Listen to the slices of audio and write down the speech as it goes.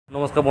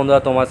নমস্কার বন্ধুরা,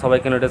 তোমার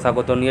সবাইকে নেটে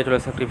স্বাগত। নিয়ে চলে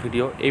এসেছি একটি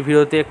ভিডিও। এই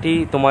ভিডিওতে একটি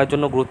তোমার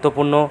জন্য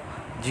গুরুত্বপূর্ণ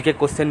জিকে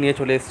কোশ্চেন নিয়ে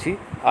চলে এসেছি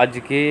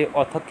আজকে,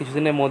 অর্থাৎ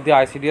কিছুদিনের মধ্যে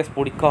আইসিডিএস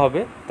পরীক্ষা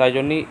হবে, তাই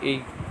জন্যই এই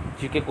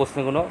জিকে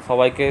কোশ্চেনগুলো।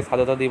 সবাইকে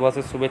স্বাধীনতা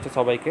দিবসের শুভেচ্ছা,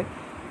 সবাইকে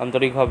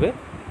আন্তরিকভাবে।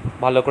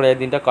 ভালো করে এই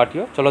দিনটা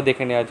কাটিও। চলো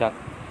দেখে নেওয়া যাক।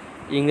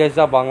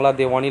 ইংরেজরা বাংলা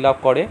দেওয়ানি লাভ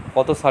করে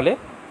কত সালে?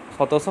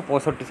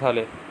 1765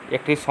 সালে।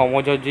 একটি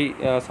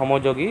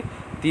সমযোগী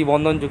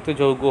ত্রিবন্ধনযুক্ত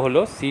যৌগ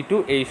হলো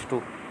C2H2।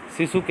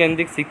 শিশু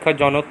কেন্দ্রিক শিক্ষার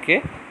জনককে?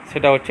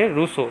 সেটা হচ্ছে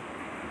রুশো।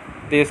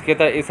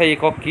 তেজকেতার এসআই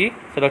একক কী?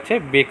 সেটা হচ্ছে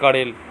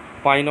বেকারেল।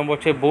 5 নম্বর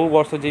হচ্ছে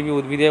বহুবর্ষজীবী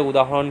উদ্ভিদের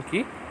উদাহরণ কী?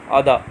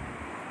 আদা।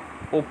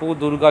 অপু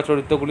দুর্গা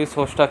চরিত্রগুলির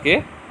স্রষ্টাকে?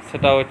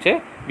 সেটা হচ্ছে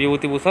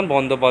বিভূতিভূষণ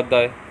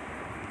বন্দ্যোপাধ্যায়।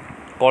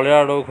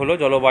 কলেরা রোগ হলো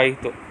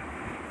জলবাহিত।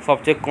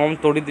 সবচেয়ে কম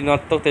তড়িৎ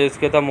ঋণাত্মক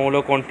তেজস্ক্রিয়তা মৌল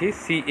কোনটি?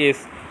 CS।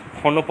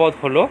 ক্ষণপদ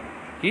হলো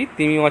কি?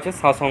 তিমি মাছের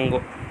শ্বাসঙ্গ।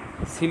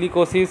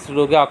 সিলিকোসিস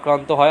রোগে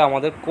আক্রান্ত হয়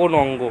আমাদের কোন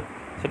অঙ্গ?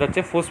 সেটা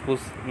হচ্ছে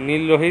ফুসফুস।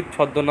 নীললোহিত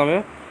ছদ্মনামে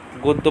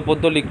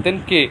গদ্যপদ্য লিখতেন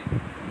কে?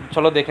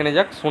 চলো দেখে নেওয়া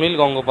যাক। সুনীল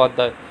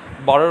গঙ্গোপাধ্যায়।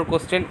 12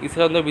 কোশ্চেন।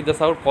 ঈশ্বরচন্দ্র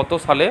বিদ্যাসাগর কত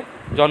সালে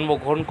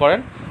জন্মগ্রহণ করেন?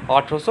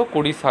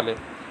 1820 সালে।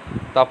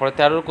 তারপরে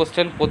 13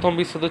 কোশ্চেন। প্রথম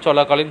বিশ্বযুদ্ধ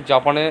চলাকালীন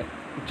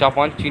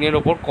জাপান চীনের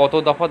ওপর কত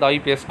দফা দাবি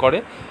পেশ করে?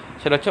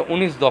 সেটা হচ্ছে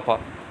 19 দফা।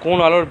 কোন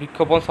আলোর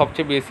বিক্ষেপণ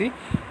সবচেয়ে বেশি?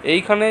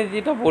 এইখানে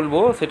যেটা বলবো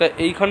সেটা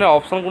এইখানে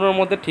অপশানগুলোর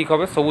মধ্যে ঠিক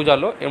হবে সবুজ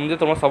আলো। এমনিতে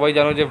তোমরা সবাই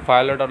জানো যে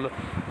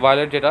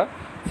ভায়োলেট যেটা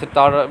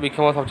তার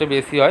বিক্ষেপণ সবচেয়ে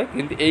বেশি হয়,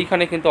 কিন্তু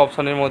এইখানে কিন্তু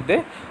অপশানের মধ্যে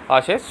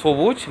আসে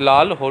সবুজ,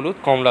 লাল, হলুদ,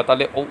 কমলা,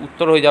 তাহলে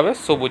উত্তর হয়ে যাবে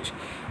সবুজ।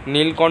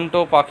 নীলকণ্ঠ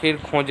পাখির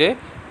খোঁজে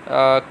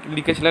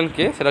লিখেছিলেন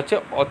কে? সেটা হচ্ছে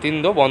অতীন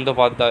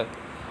বন্দ্যোপাধ্যায়।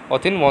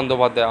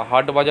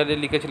 হাটবাজারে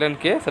লিখেছিলেন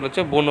কে? সেটা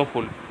হচ্ছে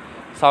বনফুল।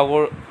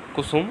 সাগর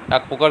কুসুম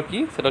এক প্রকার কি?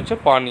 সেটা হচ্ছে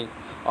পানি।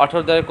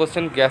 18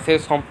 কোশ্চেন। গ্যাসের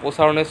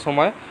সম্প্রসারণের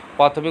সময়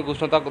প্রাথমিক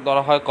উষ্ণতা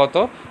ধরা হয় কত?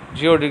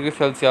 0 ডিগ্রি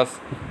সেলসিয়াস।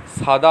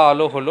 সাদা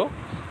আলো হলো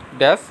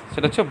ড্যাশ,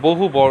 সেটা হচ্ছে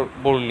বহু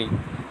বর্ণী।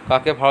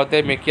 কাকে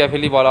ভারতের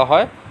মেকিয়াভেলি বলা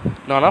হয়?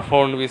 নানা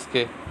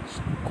ফড়নবিসকে।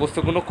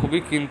 কোশ্চেনগুলো খুবই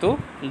কিন্তু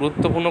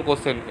গুরুত্বপূর্ণ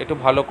কোশ্চেন, একটু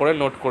ভালো করে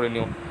নোট করে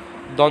নিও।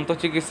 দন্ত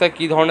চিকিৎসায়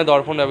কী ধরনের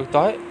দর্পণ ব্যবহৃত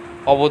হয়?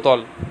 অবতল।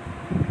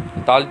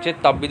 তালচের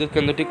তাপবিদ্যুৎ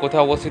কেন্দ্রটি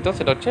কোথায় অবস্থিত?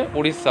 সেটা হচ্ছে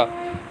উড়িষ্যা।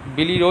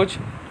 বিলি রোজ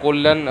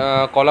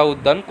কলা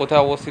উদ্যান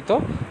কোথায় অবস্থিত?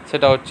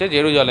 সেটা হচ্ছে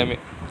জেরুজালেমে।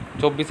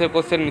 24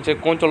 কোশ্চেন। নিচের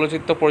কোন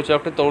চলচ্চিত্র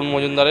পরিচালকটি তরুণ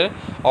মজুমদারের?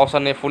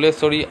 অবসানে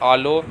ফুলেশ্বরী,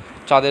 আলো,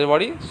 চাঁদের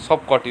বাড়ি,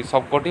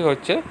 সবকটি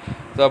হচ্ছে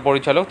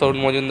পরিচালক তরুণ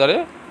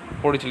মজুমদারের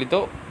পরিচালিত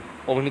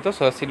অভিনীত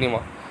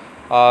সিনেমা।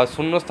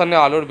 শূন্যস্থানে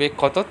আলোর বেগ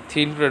কত?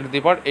 3 ×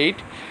 10⁸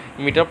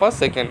 মিটার পার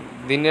সেকেন্ড।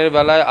 দিনের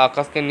বেলায়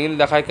আকাশকে নীল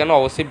দেখায় কেন?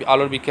 অবশ্যই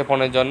আলোর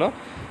বিক্ষেপণের জন্য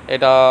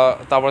এটা।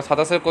 তারপরে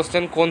 27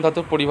 কোশ্চেন। কোন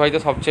ধাতুর পরিবাহিতা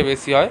সবচেয়ে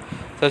বেশি হয়?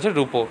 সেটা হচ্ছে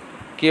রূপো।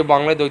 কে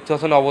বাংলায় দৈত্য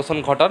শাসনের অবসান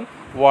ঘটান?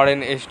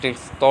 Warren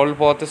Hastings. তরল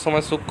পদার্থের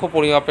সময় সূক্ষ্ম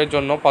পরিমাপের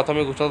জন্য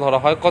প্রাথমিক উষ্ণতা ধরা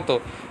হয় কত?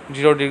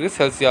 0 ডিগ্রি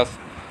সেলসিয়াস।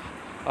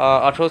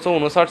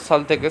 1859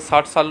 সাল থেকে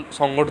 60 সাল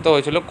সংগঠিত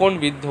হয়েছিল কোন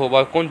বিদ্রোহ বা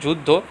কোন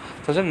যুদ্ধ?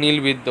 সেটা হচ্ছে নীল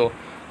বিদ্রোহ।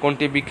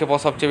 কোনটি বিক্ষেপণ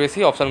সবচেয়ে বেশি?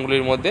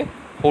 অপশানগুলির মধ্যে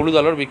হলুদ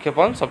আলোর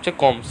বিক্ষেপণ সবচেয়ে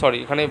কম।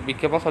 এখানে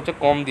বিক্ষেপণ সবচেয়ে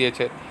কম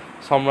দিয়েছে।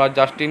 সম্রাট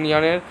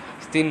জাস্টিনিয়ানের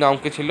স্ত্রীর নাম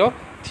কি ছিল?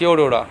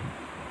 থিওডোরা।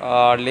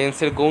 আর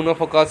লেন্সের গৌণ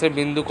ফোকাসের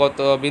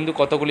বিন্দু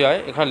কতগুলি হয়?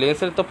 এখানে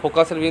লেন্সের তো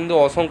ফোকাসের বিন্দু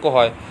অসংখ্য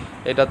হয়,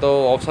 এটা তো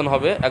অপশান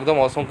হবে একদম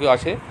অসংখ্য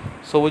আছে।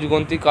 সবুজ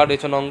গ্রন্থি কার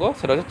রেচনাঙ্গ?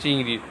 সেটা হচ্ছে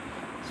চিংড়ির।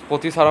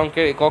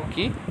 প্রতিসারাঙ্কের একক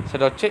কী?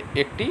 সেটা হচ্ছে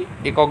একটি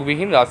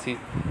এককবিহীন রাশি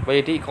বা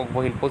এটি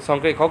এককবিহীন।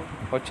 প্রতিসারাঙ্কের একক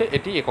হচ্ছে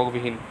এটি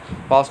এককবিহীন।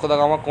 ভাস্কো দা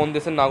গামা কোন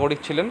দেশের নাগরিক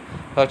ছিলেন?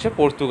 সেটা হচ্ছে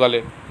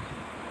পর্তুগালের।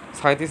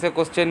 37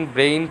 কোশ্চেন।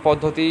 ব্রেইল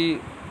পদ্ধতি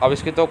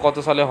আবিষ্কৃত কত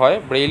সালে হয়?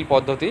 ব্রেইল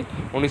পদ্ধতি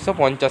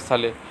 1950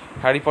 সালে।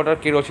 হ্যারি পটার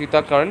কে রচয়িতা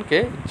করেন? কে?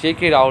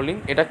 J.K. রাউলিং।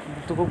 এটা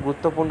কিন্তু খুব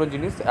গুরুত্বপূর্ণ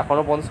জিনিস,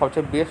 এখনও পর্যন্ত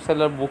সবচেয়ে বেস্ট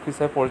সেলার বুক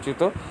হিসেবে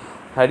পরিচিত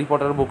হ্যারি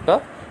পটার বুকটা,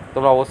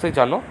 তোমরা অবশ্যই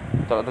জানো।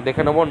 তো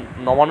দেখে নেব।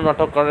 নবান্ন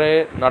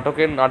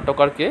নাটকের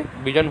নাট্যকারকে?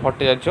 বিজন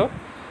ভট্টাচার্য।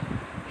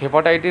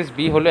 হেপাটাইটিস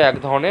বি হলো এক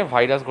ধরনের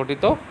ভাইরাস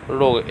ঘটিত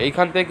রোগ।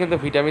 এইখান থেকে কিন্তু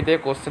ভিটামিন থেকে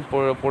কোশ্চেন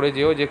পড়ে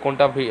যেও যে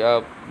কোনটা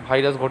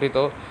ভাইরাস ঘটিত,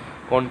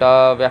 কোনটা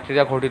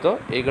ব্যাকটেরিয়া ঘটিত,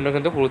 এইগুলো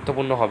কিন্তু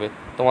গুরুত্বপূর্ণ হবে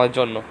তোমাদের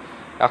জন্য।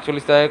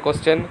 41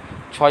 কোশ্চেন।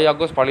 6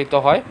 আগস্ট পালিত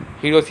হয়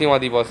হিরোশিমা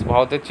দিবস।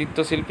 ভারতের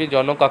চিত্রশিল্পীর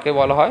জনক কাকে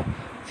বলা হয়?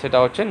 সেটা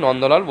হচ্ছে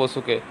নন্দলাল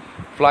বসুকে।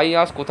 ফ্লাই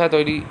অ্যাশ কোথায়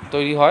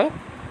তৈরি হয়?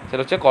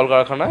 সেটা হচ্ছে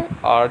কলকারখানায়।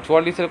 আর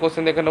 44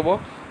 কোশ্চেন দেখে নেব।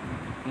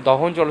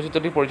 দহন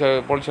চলচ্চিত্রটি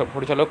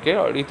পরিচালককে?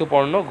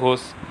 ঋতুপর্ণ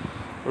ঘোষ।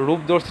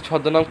 রূপদর্শী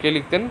ছদ্মনাম কে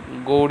লিখতেন?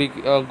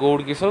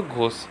 গৌরকিশোর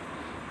ঘোষ।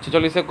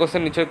 46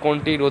 কোশ্চেন। নিচের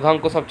কোনটি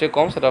রোধাঙ্ক সবচেয়ে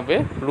কম? সেটা হবে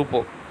রূপো।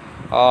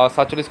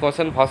 47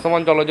 কোশ্চেন।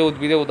 ভাসমান জলজ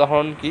উদ্ভিদের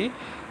উদাহরণ কী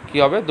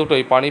হবে?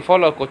 দুটোই, পানি ফল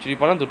আর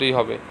কচুরিপানা, দুটোই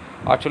হবে।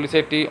 48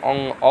 একটি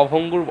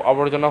অভঙ্গুর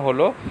আবর্জনা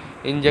হলো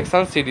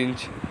ইনজেকশন সিরিঞ্জ।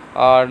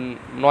 আর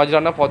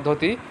নজরানা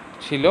পদ্ধতি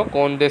ছিল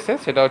কোন দেশে?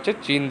 সেটা হচ্ছে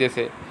চীন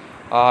দেশে।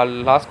 আর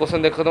লাস্ট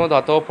কোশ্চেন দেখতে তোমার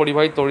ধাতব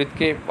পরিবাহী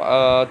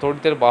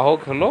তড়িতের বাহক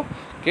হলো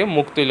কে?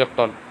 মুক্ত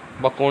ইলেকট্রন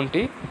বা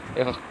কোনটি?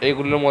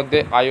 এগুলোর মধ্যে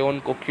আয়ন,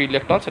 কক্ষীয়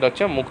ইলেকট্রন, সেটা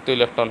হচ্ছে মুক্ত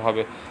ইলেকট্রন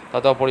হবে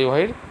ধাতব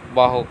পরিবাহীর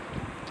বাহক।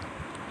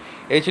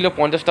 এই ছিল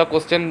 50টা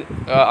কোশ্চেন।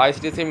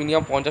 আইসিডিএসে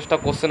মিনিমাম 50টা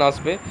কোশ্চেন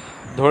আসবে।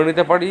 ধরে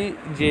নিতে পারি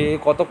যে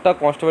কতকটা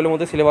কনস্টেবলের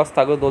মধ্যে সিলেবাস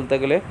থাকবে বলতে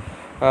গেলে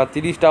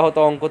 30টা হয়তো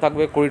অঙ্ক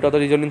থাকবে, 20টা হয়তো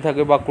রিজনিং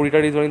থাকবে, বা 20টা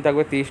রিজনিং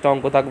থাকবে, 30টা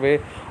অঙ্ক থাকবে,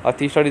 আর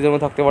 30টা রিজনিং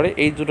থাকতে পারে।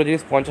 এই দুটো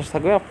জিনিস 50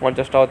 থাকবে, আর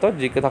 50টা হয়তো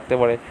জিকে থাকতে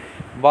পারে,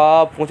 বা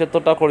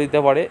 75টা করে দিতে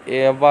পারে,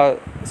 বা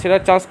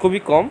সেটার চান্স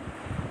খুবই কম।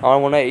 আমার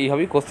মনে হয়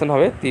এইভাবেই কোশ্চেন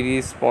হবে,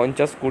 30,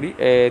 50, 20,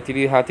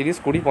 30,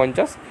 20,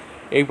 50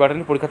 এই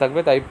প্যাটার্নের পরীক্ষা থাকবে।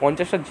 তাই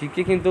 50টা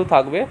জিকে কিন্তু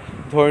থাকবে,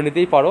 ধরে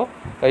নিতেই পারো।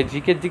 তাই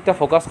জিকের দিকটা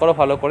ফোকাস করো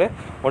ভালো করে।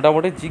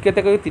 মোটামুটি জিকে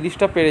থেকে যদি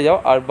 30টা পেরে যাও,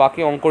 আর বাকি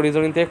অঙ্ক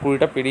রিজনিং থেকে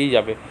 20টা পেরিয়েই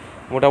যাবে।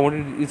 মোটামুটি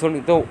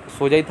রিজনিং তো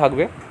সোজাই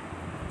থাকবে।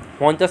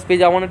 50 পেয়ে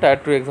যাওয়া মানে টায়ার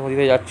 2 এক্সাম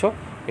দিতে যাচ্ছ,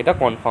 এটা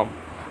কনফার্ম।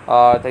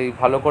 আর তাই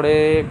ভালো করে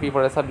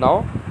প্রিপারেশান নাও,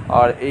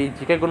 আর এই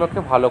জিকেগুলোকে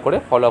ভালো করে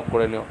ফলো আপ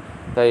করে নিও।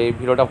 তাই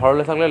ভিডিওটা ভালো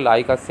লাগলে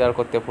লাইক আর শেয়ার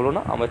করতে ভুলো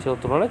না। আমার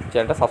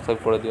চ্যানেলটা সাবস্ক্রাইব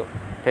করে দিও।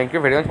 Thank you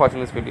very much watching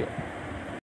this video.